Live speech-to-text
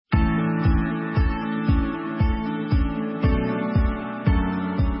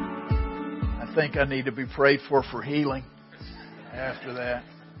I think I need to be prayed for healing after that.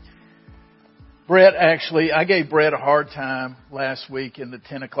 Brett, actually, I gave Brett a hard time last week in the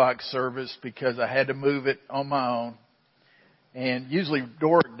 10 o'clock service because I had to move it on my own. And usually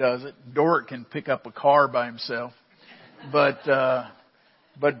Doric does it. Doric can pick up a car by himself. But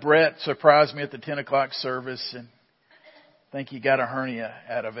Brett surprised me at the 10 o'clock service, and I think he got a hernia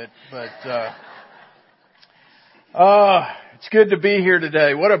out of it. But it's good to be here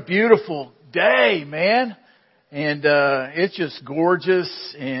today. What a beautiful day, man. And it's just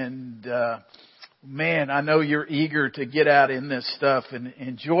gorgeous. And man, I know you're eager to get out in this stuff and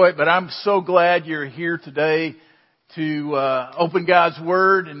enjoy it. But I'm so glad you're here today to open God's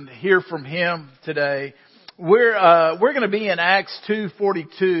Word and hear from Him today. We're going to be in Acts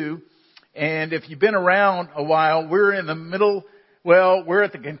 2:42, and if you've been around a while, we're in the middle. Well, we're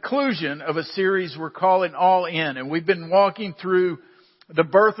at the conclusion of a series we're calling All In, and we've been walking through the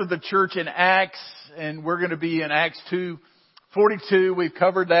birth of the church in Acts, and we're going to be in Acts 2:42. We've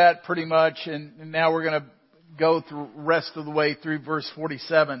covered that pretty much, and now we're going to go through the rest of the way through verse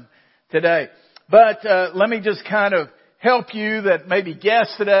 47 today. But let me just kind of help you that maybe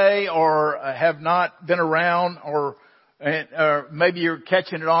guessed today or have not been around, or maybe you're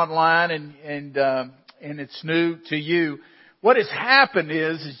catching it online and it's new to you. What has happened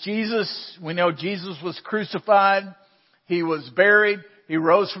is Jesus, we know Jesus was crucified, He was buried, He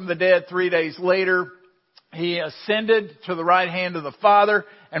rose from the dead 3 days later, He ascended to the right hand of the Father,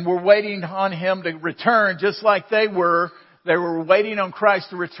 and we're waiting on Him to return just like they were. They were waiting on Christ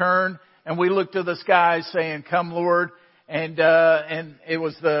to return, and we looked to the skies saying, "Come, Lord." And it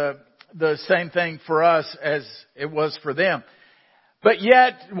was the same thing for us as it was for them. But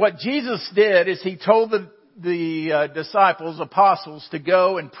yet, what Jesus did is He told the disciples, apostles, to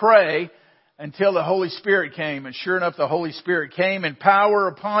go and pray until the Holy Spirit came. And sure enough, the Holy Spirit came in power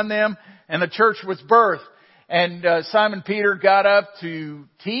upon them, and the church was birthed. And Simon Peter got up to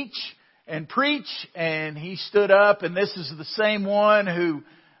teach and preach, and he stood up, and this is the same one who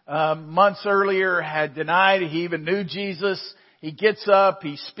months earlier had denied he even knew Jesus. He gets up,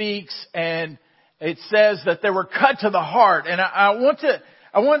 he speaks, and it says that they were cut to the heart. And I want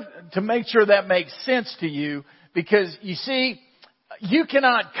to make sure that makes sense to you, because you see, you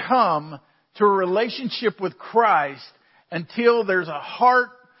cannot come to a relationship with Christ until there's a heart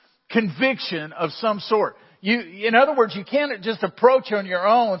conviction of some sort. In other words, you can't just approach on your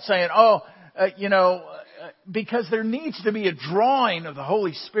own saying, because there needs to be a drawing of the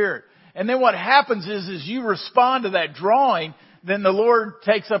Holy Spirit. And then what happens is you respond to that drawing, then the Lord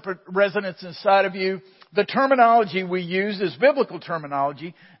takes up a residence inside of you. The terminology we use is biblical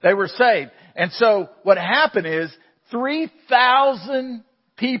terminology. They were saved. And so what happened is 3,000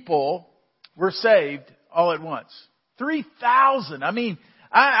 people were saved all at once. 3,000. I mean,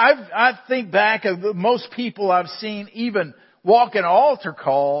 I think back of the most people I've seen even walk an altar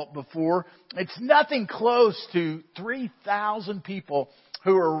call before. It's nothing close to 3,000 people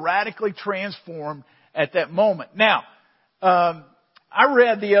who are radically transformed at that moment. Now, I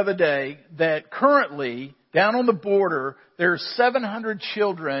read the other day that currently down on the border there's 700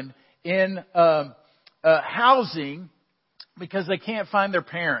 children in housing because they can't find their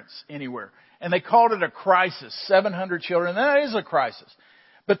parents anywhere, and they called it a crisis. 700 children. That is a crisis.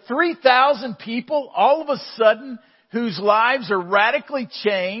 But 3,000 people all of a sudden whose lives are radically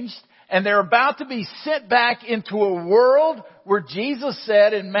changed, and they're about to be sent back into a world where Jesus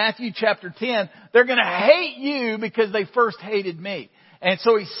said in Matthew chapter 10, they're going to hate you because they first hated me. And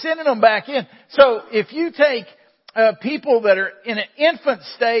so He's sending them back in. So if you take people that are in an infant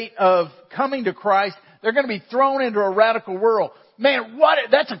state of coming to Christ, they're going to be thrown into a radical world. Man,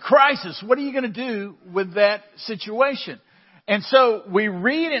 that's a crisis. What are you going to do with that situation? And so we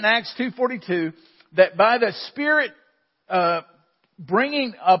read in Acts 2:42 that by the Spirit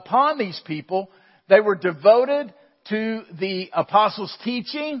bringing upon these people, they were devoted to the apostles'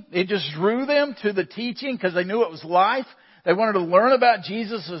 teaching. It just drew them to the teaching because they knew it was life. They wanted to learn about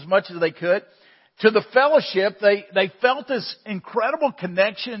Jesus as much as they could. To the fellowship, they felt this incredible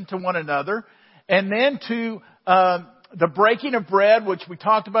connection to one another. And then to the breaking of bread, which we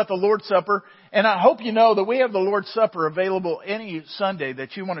talked about, the Lord's Supper. And I hope you know that we have the Lord's Supper available any Sunday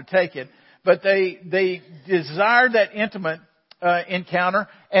that you want to take it. But they desired that intimate encounter.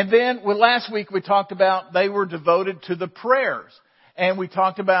 And then last week we talked about they were devoted to the prayers. And we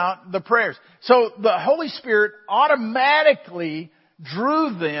talked about the prayers. So the Holy Spirit automatically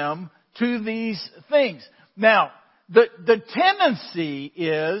drew them to these things. Now, the tendency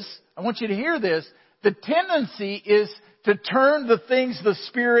is, I want you to hear this, the tendency is to turn the things the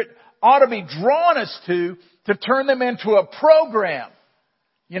Spirit ought to be drawing us to turn them into a program.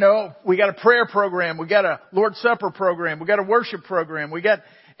 We got a prayer program. We got a Lord's Supper program. We got a worship program.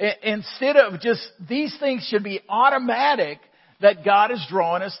 Instead of just, these things should be automatic that God is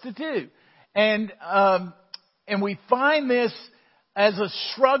drawing us to do. And we find this as a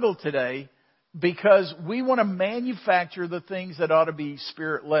struggle today because we want to manufacture the things that ought to be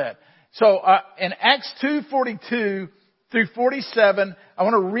Spirit-led. So, in Acts 2:42 through 47, I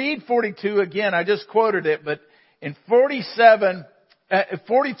want to read 42 again. I just quoted it, but in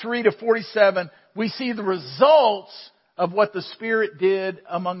 43 to 47, we see the results of what the Spirit did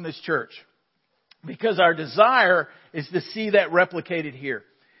among this church. Because our desire is to see that replicated here.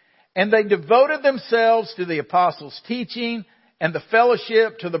 And they devoted themselves to the apostles' teaching and the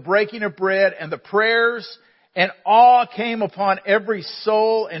fellowship, to the breaking of bread and the prayers, and awe came upon every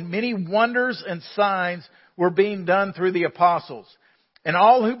soul, and many wonders and signs were being done through the apostles. And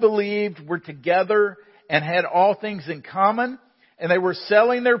all who believed were together and had all things in common, and they were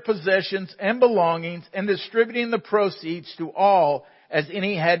selling their possessions and belongings and distributing the proceeds to all as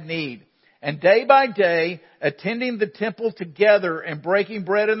any had need. And day by day, attending the temple together and breaking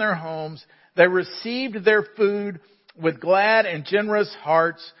bread in their homes, they received their food with glad and generous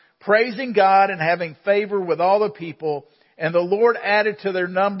hearts, praising God and having favor with all the people. And the Lord added to their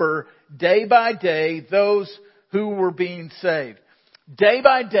number day by day those who were being saved. Day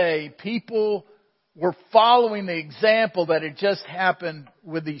by day, people were following the example that had just happened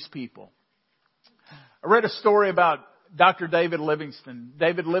with these people. I read a story about Dr. David Livingstone.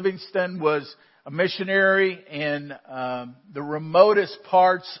 David Livingstone was a missionary in the remotest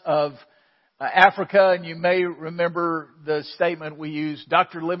parts of Africa, and you may remember the statement we used,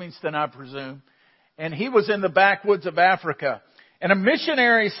 Dr. Livingstone, I presume. And he was in the backwoods of Africa. And a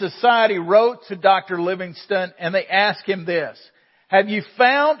missionary society wrote to Dr. Livingstone, and they asked him this: have you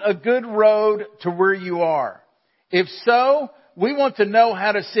found a good road to where you are? If so, we want to know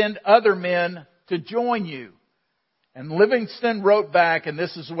how to send other men to join you. And Livingstone wrote back, and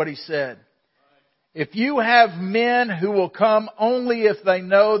this is what he said: if you have men who will come only if they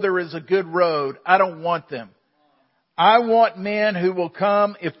know there is a good road, I don't want them. I want men who will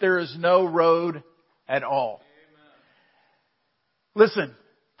come if there is no road at all. Listen,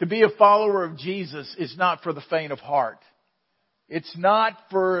 to be a follower of Jesus is not for the faint of heart. It's not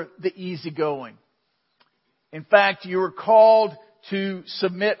for the easygoing. In fact, you are called to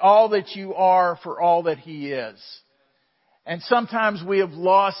submit all that you are for all that He is. And sometimes we have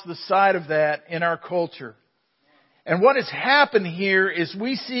lost the sight of that in our culture. And what has happened here is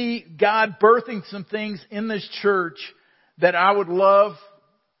we see God birthing some things in this church that I would love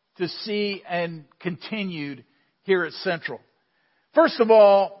to see and continued here at Central. First of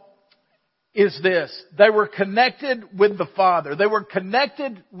all, is this: they were connected with the Father. They were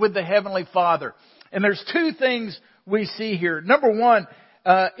connected with the Heavenly Father. And there's two things we see here. Number one,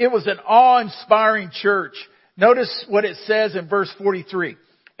 it was an awe-inspiring church. Notice what it says in verse 43.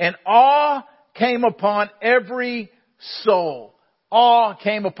 And awe came upon every soul. Awe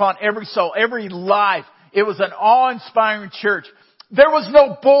came upon every soul, every life. It was an awe-inspiring church. There was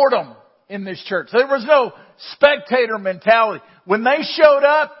no boredom in this church. There was no spectator mentality. When they showed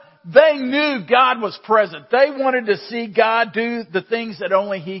up, they knew God was present. They wanted to see God do the things that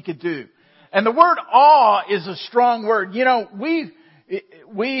only He could do. And the word awe is a strong word. We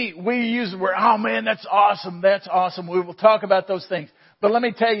use the word, oh man, that's awesome. That's awesome. We will talk about those things. But let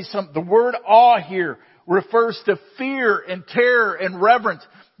me tell you something. The word awe here refers to fear and terror and reverence.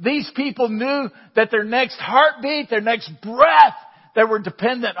 These people knew that their next heartbeat, their next breath, they were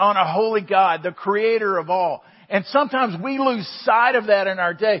dependent on a holy God, the creator of all. And sometimes we lose sight of that in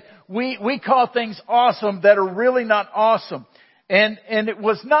our day. We call things awesome that are really not awesome. And it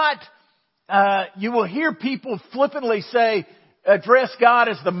was not, you will hear people flippantly address God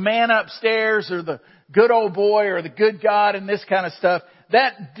as the man upstairs or the good old boy or the good God and this kind of stuff.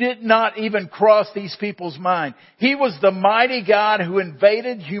 That did not even cross these people's mind. He was the mighty God who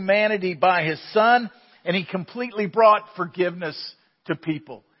invaded humanity by His Son, and He completely brought forgiveness to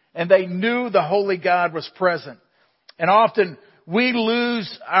people. And they knew the holy God was present. And often we lose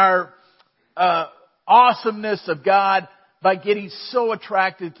our awesomeness of God by getting so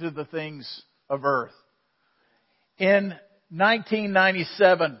attracted to the things of earth. In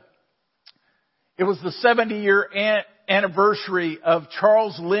 1997, it was the 70-year anniversary of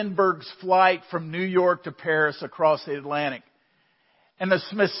Charles Lindbergh's flight from New York to Paris across the Atlantic. And the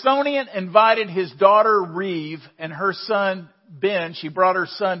Smithsonian invited his daughter Reeve and her son Ben. She brought her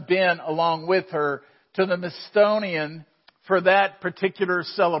son Ben along with her to the Smithsonian for that particular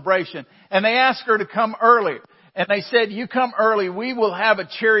celebration. And they asked her to come early. And they said, you come early, we will have a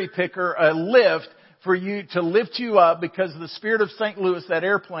cherry picker, a lift for you to lift you up because the Spirit of St. Louis, that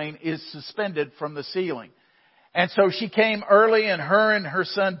airplane, is suspended from the ceiling. And so she came early, and her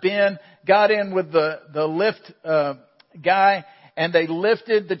son Ben got in with the lift guy, and they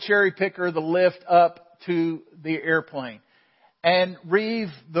lifted the cherry picker, the lift, up to the airplane. And Reeve,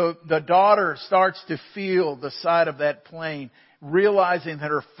 the daughter, starts to feel the side of that plane, realizing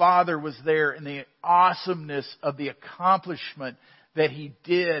that her father was there and the awesomeness of the accomplishment that he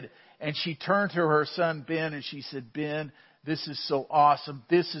did. And she turned to her son Ben and she said, Ben, this is so awesome.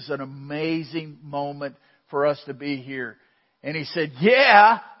 This is an amazing moment for us to be here. And he said,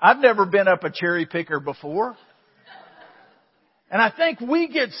 yeah, I've never been up a cherry picker before. And I think we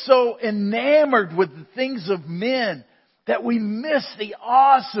get so enamored with the things of men that we miss the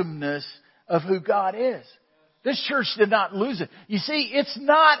awesomeness of who God is. This church did not lose it. You see, it's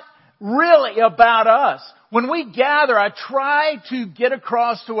not really about us. When we gather, I try to get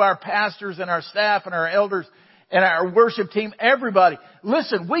across to our pastors and our staff and our elders and our worship team, everybody.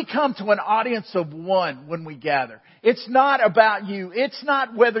 Listen, we come to an audience of one when we gather. It's not about you. It's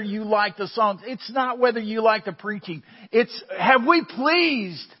not whether you like the songs. It's not whether you like the preaching. It's, have we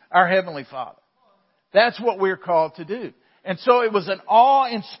pleased our Heavenly Father? That's what we're called to do. And so it was an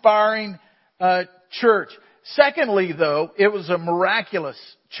awe-inspiring church. Secondly, though, it was a miraculous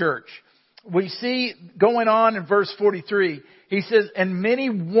church. We see going on in verse 43, he says, and many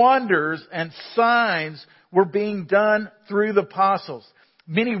wonders and signs were being done through the apostles.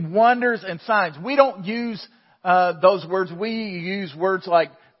 Many wonders and signs. We don't use those words. We use words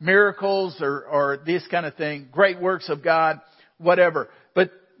like miracles or this kind of thing, great works of God, whatever.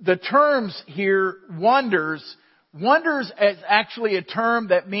 But the terms here, wonders is actually a term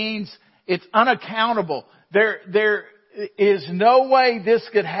that means it's unaccountable. There is no way this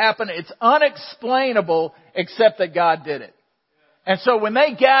could happen. It's unexplainable except that God did it. And so when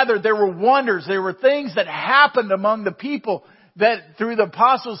they gathered, there were wonders. There were things that happened among the people that through the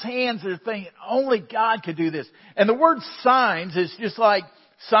apostles' hands, they're thinking, only God could do this. And the word signs is just like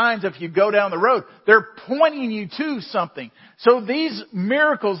signs if you go down the road. They're pointing you to something. So these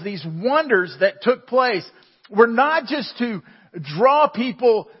miracles, these wonders that took place were not just to draw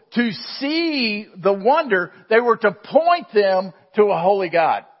people to see the wonder. They were to point them to a holy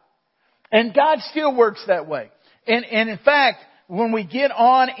God. And God still works that way. And in fact, when we get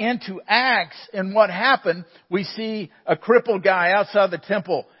on into Acts and what happened, we see a crippled guy outside the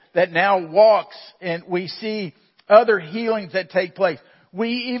temple that now walks, and we see other healings that take place.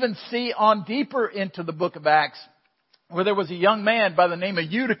 We even see on deeper into the book of Acts where there was a young man by the name of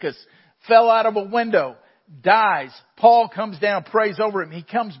Eutychus, fell out of a window, dies. Paul comes down, prays over him. He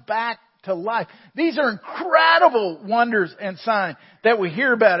comes back to life. These are incredible wonders and signs that we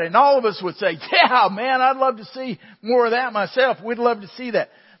hear about it. And all of us would say, yeah, man, I'd love to see more of that myself. We'd love to see that.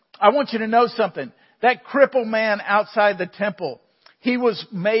 I want you to know something. That crippled man outside the temple, he was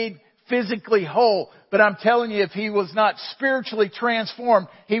made physically whole. But I'm telling you, if he was not spiritually transformed,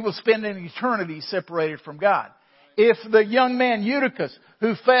 he will spend an eternity separated from God. If the young man Eutychus,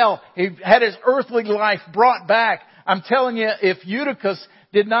 who fell, he had his earthly life brought back, I'm telling you, if Eutychus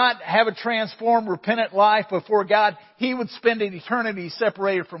did not have a transformed, repentant life before God, he would spend an eternity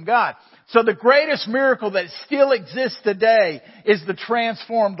separated from God. So the greatest miracle that still exists today is the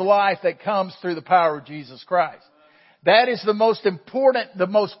transformed life that comes through the power of Jesus Christ. That is the most important, the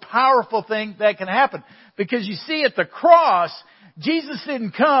most powerful thing that can happen. Because you see, at the cross, Jesus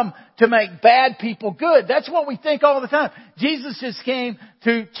didn't come to make bad people good. That's what we think all the time. Jesus just came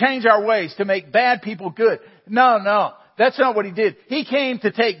to change our ways, to make bad people good. No. That's not what He did. He came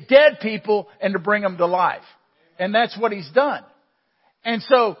to take dead people and to bring them to life. And that's what He's done. And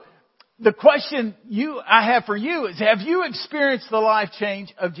so, the question I have for you is, have you experienced the life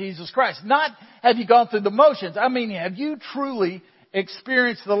change of Jesus Christ? Not have you gone through the motions. I mean, have you truly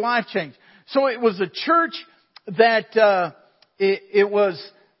experienced the life change? So it was a church that it was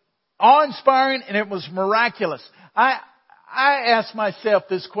awe-inspiring and it was miraculous. I ask myself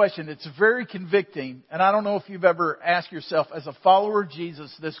this question. It's very convicting, and I don't know if you've ever asked yourself as a follower of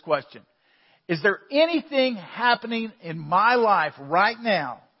Jesus this question. Is there anything happening in my life right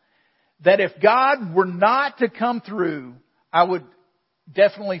now that if God were not to come through, I would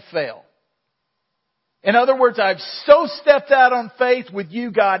definitely fail? In other words, I've so stepped out on faith with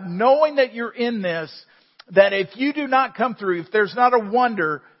you, God, knowing that you're in this, that if you do not come through, if there's not a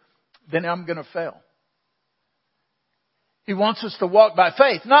wonder, then I'm going to fail. He wants us to walk by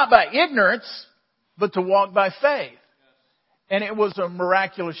faith, not by ignorance, but to walk by faith. And it was a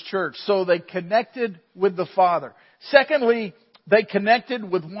miraculous church. So they connected with the Father. Secondly, they connected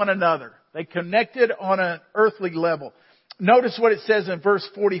with one another. They connected on an earthly level. Notice what it says in verse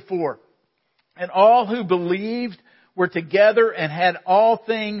 44. And all who believed were together and had all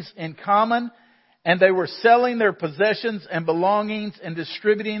things in common. And they were selling their possessions and belongings and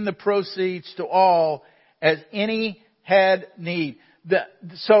distributing the proceeds to all as any had need.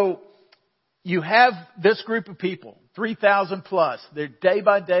 So you have this group of people, 3,000 plus. They're day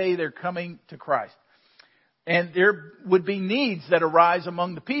by day, they're coming to Christ. And there would be needs that arise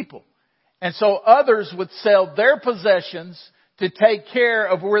among the people. And so others would sell their possessions to take care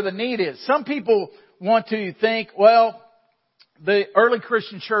of where the need is. Some people want to think, well, the early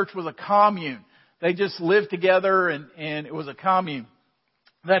Christian church was a commune. They just lived together and it was a commune.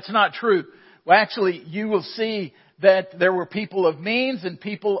 That's not true. Well, actually, you will see that there were people of means and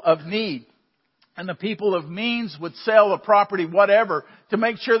people of need. And the people of means would sell a property, whatever, to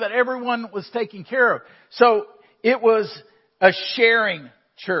make sure that everyone was taken care of. So it was a sharing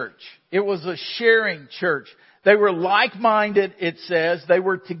church. It was a sharing church. They were like-minded, it says. They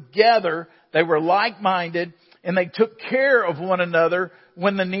were together. They were like-minded. And they took care of one another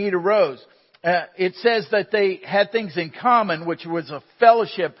when the need arose. It says that they had things in common, which was a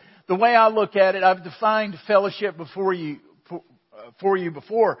fellowship. The way I look at it, I've defined fellowship for you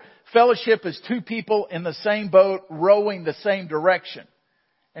before. Fellowship is two people in the same boat rowing the same direction.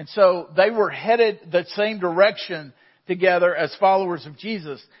 And so they were headed the same direction together as followers of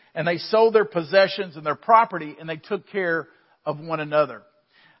Jesus. And they sold their possessions and their property and they took care of one another.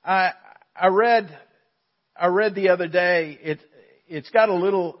 I read the other day, it's got a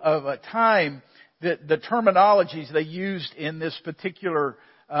little of a time that the terminologies they used in this particular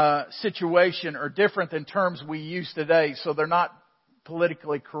situation are different than terms we use today. So they're not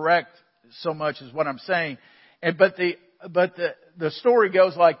politically correct so much as what I'm saying. But the story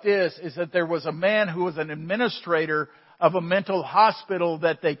goes like this, is that there was a man who was an administrator of a mental hospital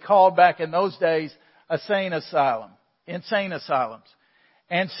that they called back in those days insane asylums.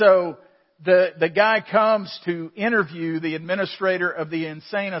 And so the guy comes to interview the administrator of the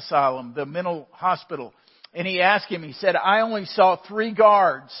insane asylum, the mental hospital. And he asked him, he said, I only saw 3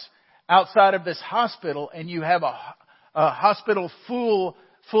 guards outside of this hospital and you have a hospital full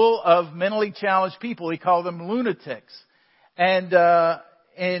of mentally challenged people. He called them lunatics. And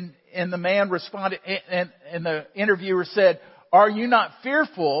the man responded, and the interviewer said, are you not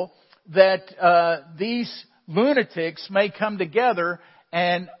fearful that these lunatics may come together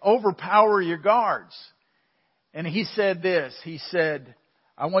and overpower your guards? And he said this, he said,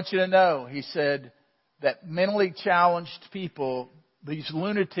 I want you to know, he said, that mentally challenged people, these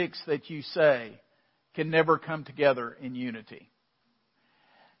lunatics that you say, can never come together in unity.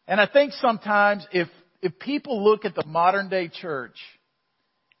 And I think sometimes if people look at the modern day church,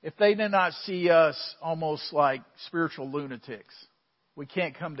 if they do not see us almost like spiritual lunatics, we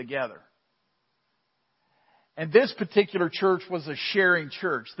can't come together. And this particular church was a sharing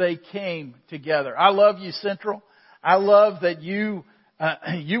church. They came together. I love you, Central. I love that you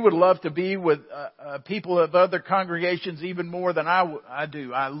would love to be with people of other congregations even more than I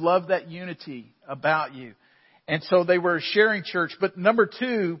do. I love that unity about you. And so they were a sharing church. But number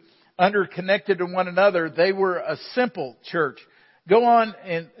 2, under connected to one another, they were a simple church. Go on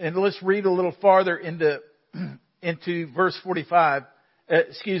and let's read a little farther into verse 45.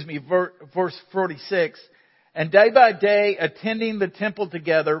 Verse 46. And day by day, attending the temple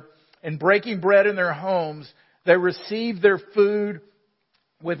together and breaking bread in their homes, they received their food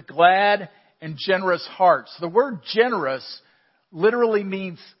with glad and generous hearts. The word generous literally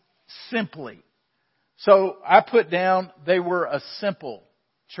means simply. So I put down they were a simple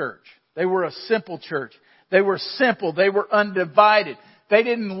church. They were a simple church. They were simple. They were undivided. They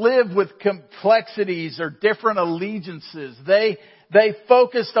didn't live with complexities or different allegiances. They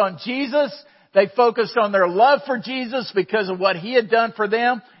focused on Jesus. They focused on their love for Jesus because of what He had done for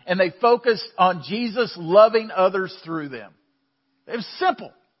them. And they focused on Jesus loving others through them. It was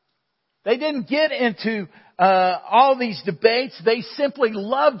simple. They didn't get into all these debates. They simply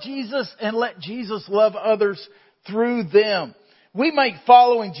loved Jesus and let Jesus love others through them. We make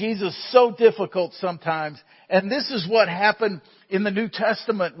following Jesus so difficult sometimes. And this is what happened in the New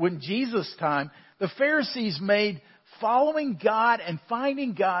Testament when Jesus' time. The Pharisees made following God and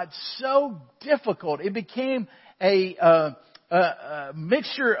finding God so difficult. It became a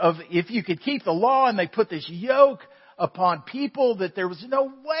mixture of if you could keep the law, and they put this yoke upon people that there was no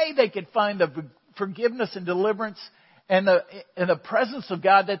way they could find the forgiveness and deliverance and the presence of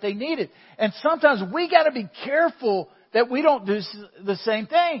God that they needed. And sometimes we got to be careful that we don't do the same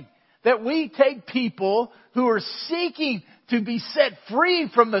thing. That we take people who are seeking to be set free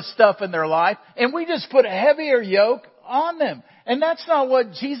from the stuff in their life and we just put a heavier yoke on them. And that's not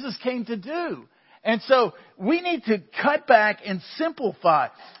what Jesus came to do. And so we need to cut back and simplify.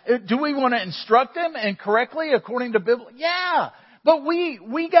 Do we want to instruct them and correctly according to Bible? Yeah. But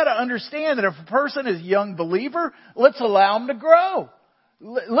we got to understand that if a person is a young believer, let's allow them to grow.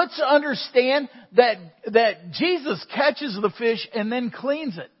 Let's understand that Jesus catches the fish and then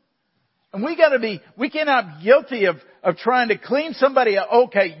cleans it. And we cannot be guilty of trying to clean somebody up.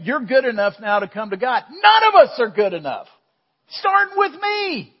 Okay, you're good enough now to come to God. None of us are good enough. Starting with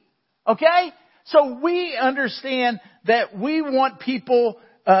me. Okay? So we understand that we want people,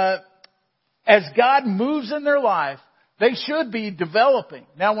 as God moves in their life, they should be developing.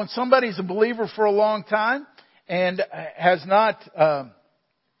 Now, when somebody's a believer for a long time and has not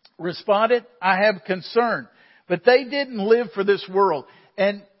responded, I have concern. But they didn't live for this world.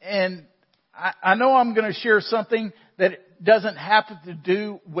 And I know I'm going to share something that doesn't have to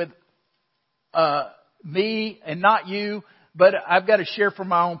do with me and not you, but I've got to share from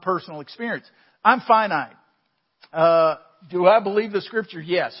my own personal experience. I'm finite. Do I believe the Scripture?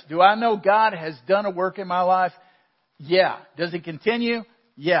 Yes. Do I know God has done a work in my life? Yeah. Does it continue?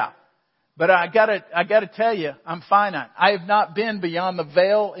 Yeah. But I gotta tell you, I'm finite. I have not been beyond the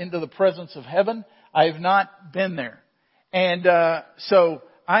veil into the presence of heaven. I have not been there. And so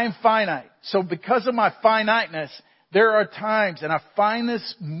I am finite. So because of my finiteness, there are times, and I find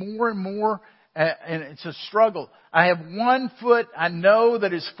this more and more, and it's a struggle. I have one foot I know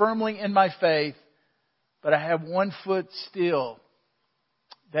that is firmly in my faith, but I have one foot still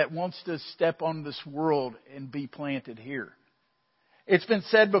that wants to step on this world and be planted here. It's been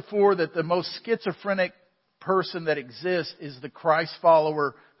said before that the most schizophrenic person that exists is the Christ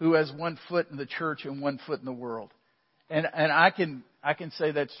follower who has one foot in the church and one foot in the world. And I can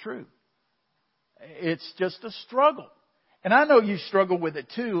say that's true. It's just a struggle. And I know you struggle with it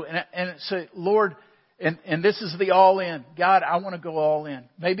too. And say, Lord, and this is the all in. God, I want to go all in.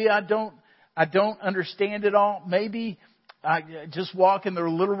 Maybe I don't understand it all. Maybe I just walk in the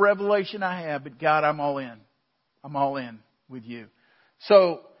little revelation I have. But God, I'm all in. I'm all in with you.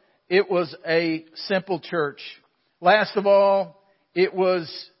 So it was a simple church. Last of all,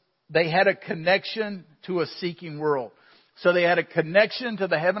 they had a connection to a seeking world. So they had a connection to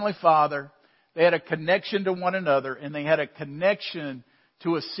the Heavenly Father. They had a connection to one another, and they had a connection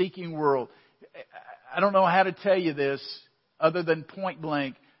to a seeking world. I don't know how to tell you this other than point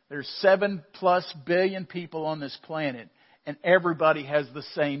blank. There's 7+ billion people on this planet, and everybody has the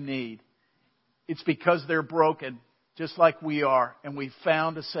same need. It's because they're broken, just like we are, and we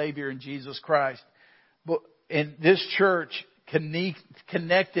found a Savior in Jesus Christ. And this church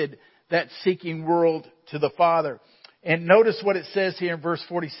connected that seeking world to the Father. And notice what it says here in verse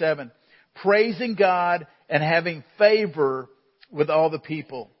 47. Praising God and having favor with all the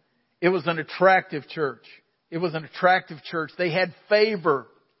people. It was an attractive church. It was an attractive church. They had favor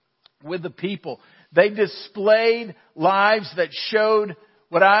with the people. They displayed lives that showed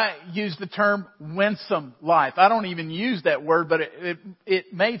what I use the term winsome life. I don't even use that word, but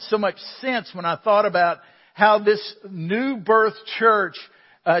it made so much sense when I thought about how this new birth church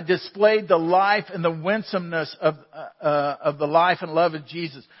displayed the life and the winsomeness of the life and love of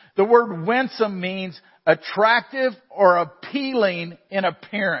Jesus. The word winsome means attractive or appealing in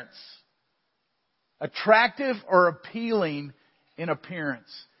appearance. Attractive or appealing in appearance.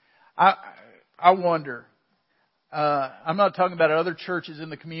 I wonder. I'm not talking about other churches in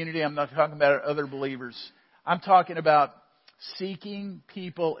the community. I'm not talking about other believers. I'm talking about seeking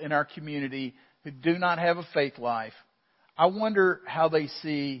people in our community who do not have a faith life. I wonder how they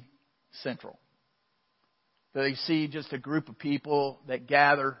see Central. Do they see just a group of people that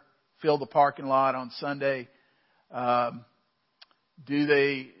gather, fill the parking lot on Sunday? Do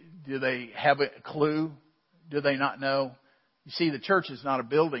they have a clue? Do they not know? You see, the church is not a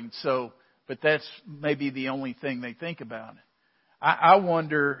building, but that's maybe the only thing they think about. I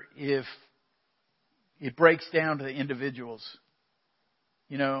wonder if it breaks down to the individuals.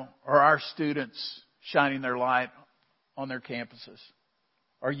 Are our students shining their light on their campuses?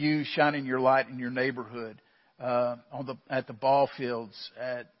 Are you shining your light in your neighborhood, at the ball fields?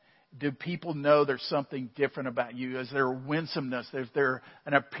 Do people know there's something different about you? Is there a winsomeness? Is there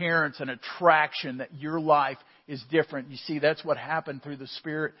an appearance, an attraction that your life is different? You see, that's what happened through the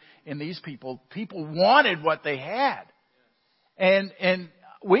Spirit in these people. People wanted what they had. And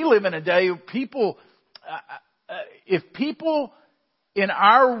we live in a day of people, if people in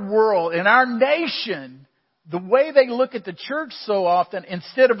our world, in our nation, the way they look at the church so often,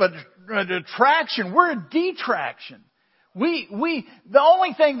 instead of an attraction, we're a detraction. The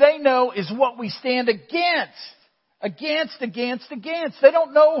only thing they know is what we stand against. Against. They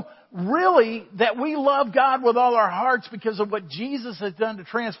don't know really that we love God with all our hearts because of what Jesus has done to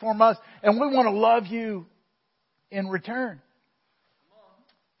transform us, and we want to love you in return.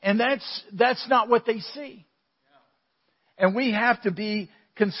 And that's not what they see. And we have to be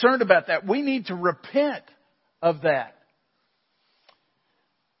concerned about that. We need to repent of that.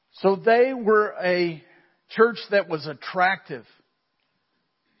 So they were a church that was attractive.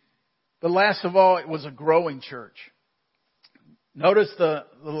 But last of all, it was a growing church. Notice the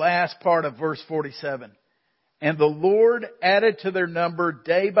last part of verse 47. And the Lord added to their number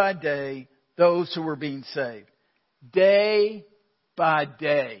day by day those who were being saved. Day by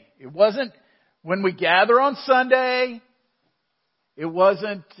day. It wasn't when we gather on Sunday. It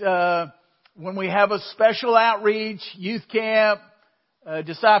wasn't when we have a special outreach, youth camp,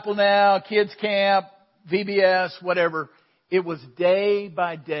 Disciple Now, kids camp, VBS, whatever. It was day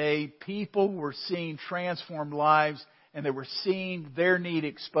by day. People were seeing transformed lives, and they were seeing their need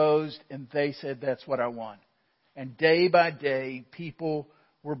exposed, and they said, that's what I want. And day by day, people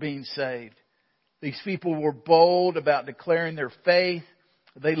were being saved. These people were bold about declaring their faith.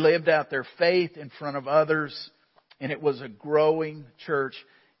 They lived out their faith in front of others, and it was a growing church.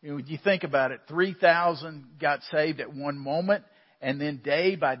 You think about it, 3,000 got saved at one moment, and then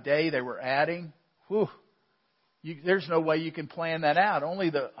day by day they were adding. Whew. There's no way you can plan that out. Only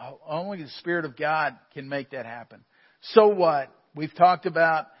the Spirit of God can make that happen. So what? We've talked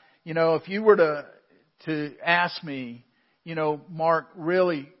about, if you were to ask me, Mark,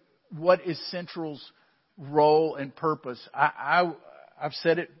 really, what is Central's role and purpose? I've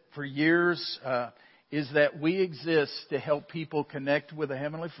said it for years, is that we exist to help people connect with the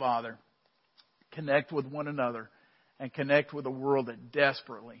Heavenly Father, connect with one another, and connect with a world that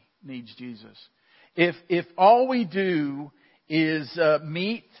desperately needs Jesus. If all we do is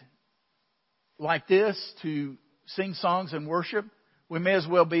meet like this to sing songs and worship, we may as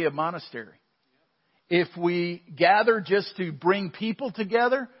well be a monastery. If we gather just to bring people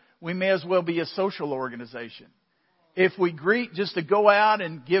together, we may as well be a social organization. If we greet just to go out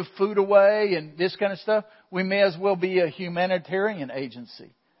and give food away and this kind of stuff, we may as well be a humanitarian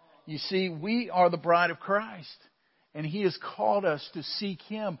agency. You see, we are the bride of Christ. And He has called us to seek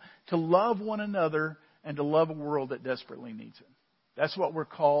Him, to love one another, and to love a world that desperately needs Him. That's what we're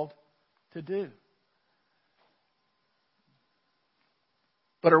called to do.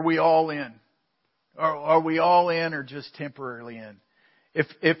 But are we all in? Are we all in or just temporarily in?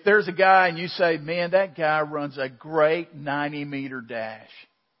 If there's a guy and you say, man, that guy runs a great 90-meter dash,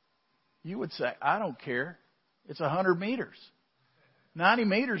 you would say, I don't care. It's 100 meters. 90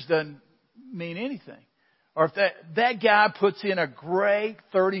 meters doesn't mean anything. Or if that guy puts in a great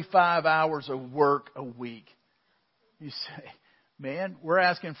 35 hours of work a week, you say, man, we're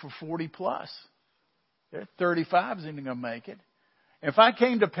asking for 40 plus. 35 isn't going to make it. If I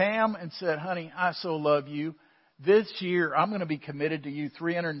came to Pam and said, honey, I so love you, this year I'm going to be committed to you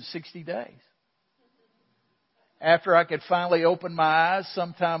 360 days. After I could finally open my eyes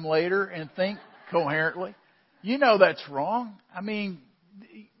sometime later and think coherently. You know that's wrong. I mean,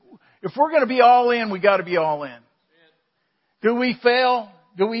 if we're going to be all in, we got to be all in. Do we fail?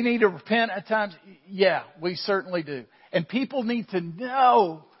 Do we need to repent at times? Yeah, we certainly do. And people need to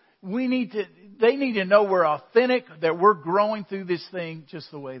know. They need to know we're authentic, that we're growing through this thing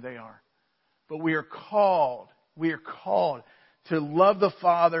just the way they are. But we are called to love the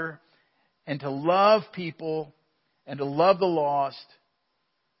Father and to love people and to love the lost.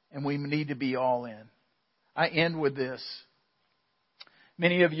 And we need to be all in. I end with this.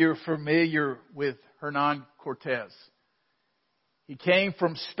 Many of you are familiar with Hernan Cortez. He came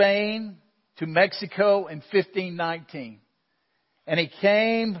from Spain to Mexico in 1519. And he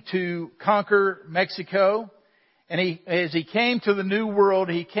came to conquer Mexico. And as he came to the New World,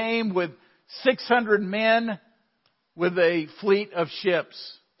 he came with 600 men with a fleet of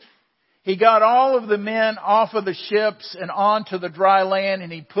ships. He got all of the men off of the ships and onto the dry land,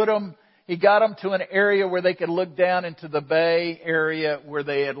 and he got them to an area where they could look down into the bay area where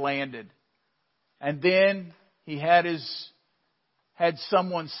they had landed. And then he had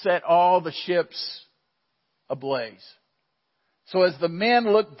someone set all the ships ablaze. So as the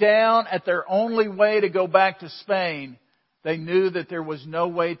men looked down at their only way to go back to Spain, they knew that there was no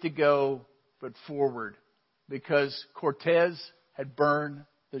way to go but forward, because Cortez had burned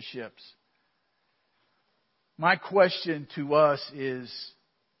the ships. My question to us is,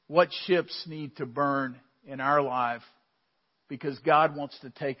 what ships need to burn in our life because God wants to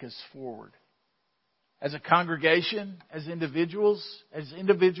take us forward? As a congregation, as individuals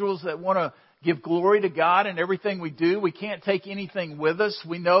that want to give glory to God in everything we do, we can't take anything with us.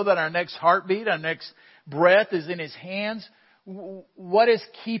 We know that our next heartbeat, our next breath is in His hands. What is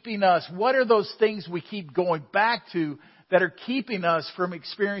keeping us? What are those things we keep going back to that are keeping us from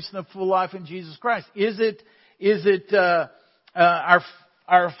experiencing the full life in Jesus Christ? Is it our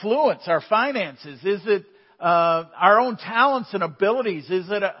affluence, our finances? Is it our own talents and abilities? Is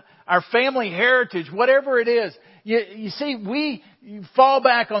it our family heritage? Whatever it is. You see, we fall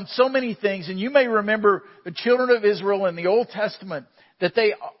back on so many things, and you may remember the children of Israel in the Old Testament, that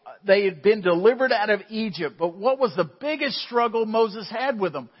they had been delivered out of Egypt. But what was the biggest struggle Moses had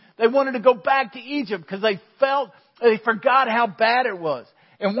with them? They wanted to go back to Egypt because they forgot how bad it was.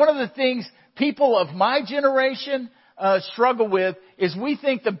 And one of the things people of my generation struggle with is we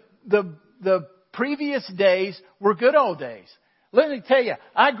think the previous days were good old days. Let me tell you,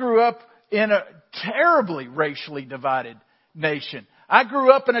 I grew up in a terribly racially divided nation. I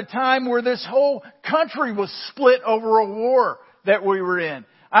grew up in a time where this whole country was split over a war that we were in.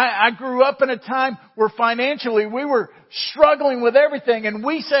 I grew up in a time where financially we were struggling with everything, and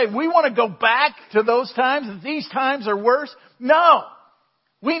we say we want to go back to those times, and these times are worse. No!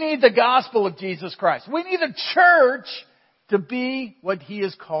 We need the gospel of Jesus Christ. We need the church to be what He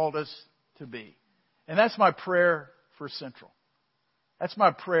has called us to be. And that's my prayer for Central. That's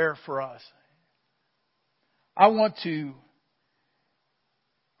my prayer for us. I want to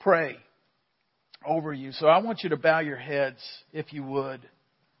pray over you. So I want you to bow your heads, if you would,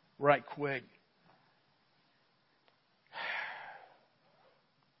 right quick.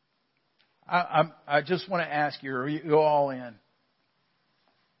 I just want to ask you, are you all in?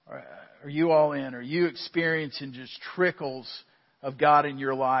 Are you all in? Are you experiencing just trickles of God in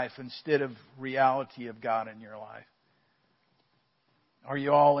your life instead of reality of God in your life? Are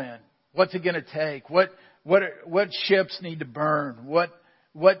you all in? What's it going to take? What ships need to burn? What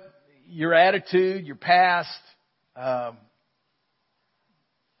your attitude, your past? I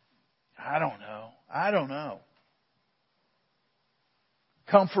don't know.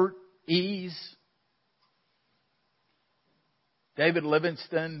 Comfort, ease. David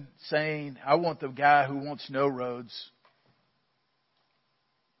Livingstone saying, I want the guy who wants no roads.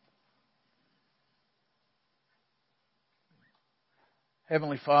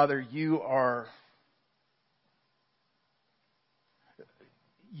 Heavenly Father, you are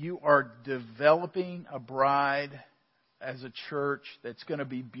developing a bride as a church that's going to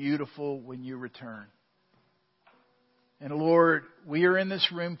be beautiful when you return. And Lord, we are in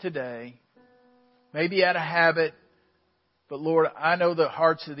this room today, maybe out of habit, but Lord, I know the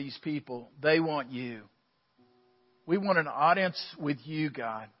hearts of these people. They want you. We want an audience with you,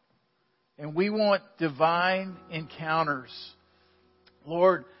 God. And we want divine encounters.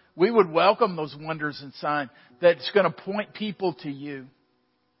 Lord, we would welcome those wonders and signs that's going to point people to you.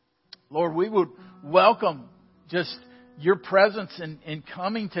 Lord, we would welcome just your presence in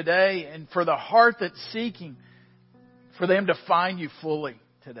coming today, and for the heart that's seeking, for them to find you fully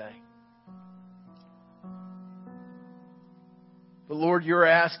today. But Lord, you're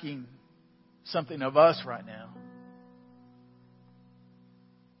asking something of us right now.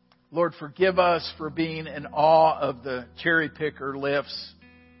 Lord, forgive us for being in awe of the cherry picker lifts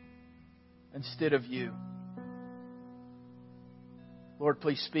instead of you. Lord,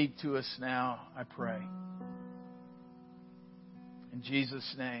 please speak to us now, I pray. In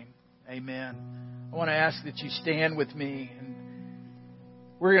Jesus' name, amen. I want to ask that you stand with me, and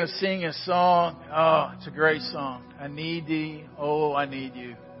we're going to sing a song. Oh, it's a great song. I need thee, oh, I need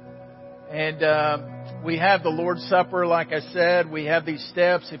you. And we have the Lord's Supper, like I said. We have these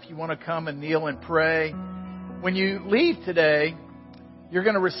steps if you want to come and kneel and pray. When you leave today, you're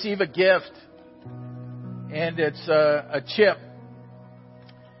going to receive a gift. And it's a chip.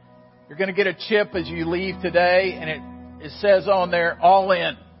 You're going to get a chip as you leave today. And it says on there, all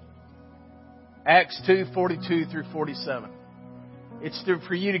in. Acts 2:42 through 47. It's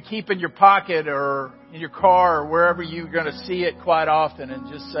for you to keep in your pocket or in your car or wherever you're going to see it quite often, and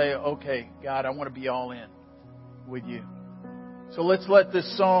just say, okay, God, I want to be all in with you. So let's let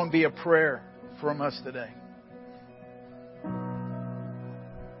this song be a prayer from us today.